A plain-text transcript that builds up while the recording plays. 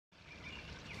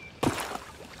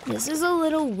This is a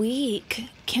little weak.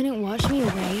 Can it wash me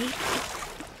away?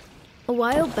 A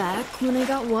while back, when I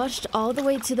got washed all the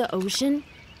way to the ocean,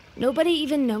 nobody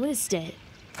even noticed it.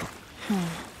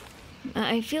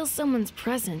 I feel someone's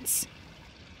presence.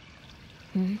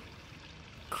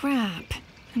 Crap.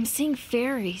 I'm seeing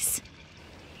fairies.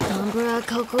 Dombra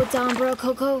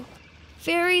Coco.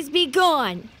 Fairies be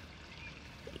gone!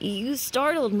 You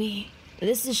startled me.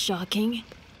 This is shocking.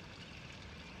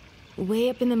 Way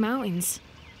up in the mountains,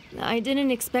 I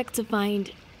didn't expect to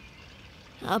find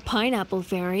a pineapple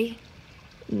fairy.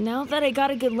 Now that I got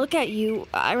a good look at you,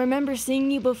 I remember seeing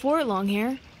you before,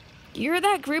 Longhair. You're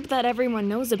that group that everyone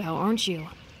knows about, aren't you?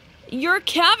 You're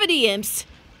cavity imps!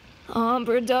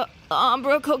 Dombra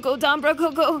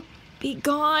Coco. Be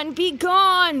gone, be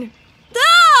gone!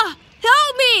 Ah!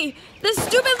 Help me! The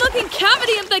stupid-looking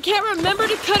cavity imp that can't remember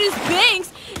to cut his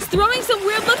bangs is throwing some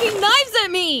weird-looking knives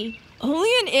at me! Only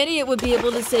an idiot would be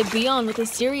able to say Beyond with a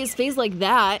serious face like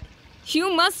that.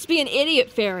 You must be an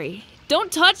idiot fairy.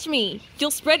 Don't touch me. You'll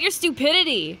spread your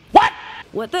stupidity. What?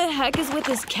 What the heck is with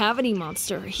this cavity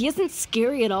monster? He isn't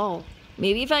scary at all.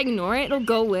 Maybe if I ignore it, it'll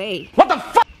go away. What the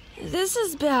fuck? This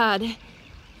is bad.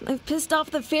 I've pissed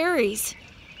off the fairies.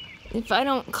 If I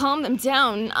don't calm them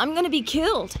down, I'm gonna be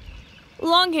killed.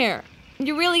 Longhair,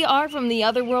 you really are from the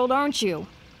other world, aren't you?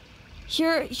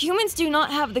 Here, humans do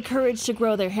not have the courage to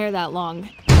grow their hair that long.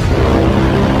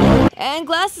 And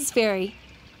Glasses Fairy,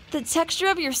 the texture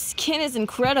of your skin is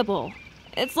incredible.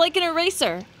 It's like an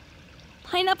eraser.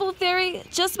 Pineapple Fairy,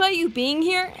 just by you being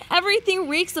here, everything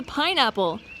reeks of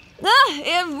pineapple. Ah,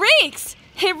 it reeks!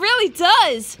 It really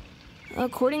does!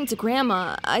 According to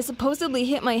Grandma, I supposedly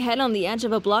hit my head on the edge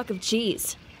of a block of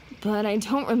cheese. But I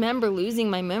don't remember losing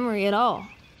my memory at all.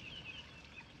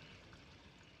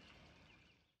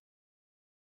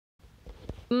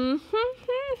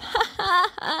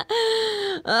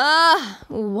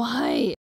 Why?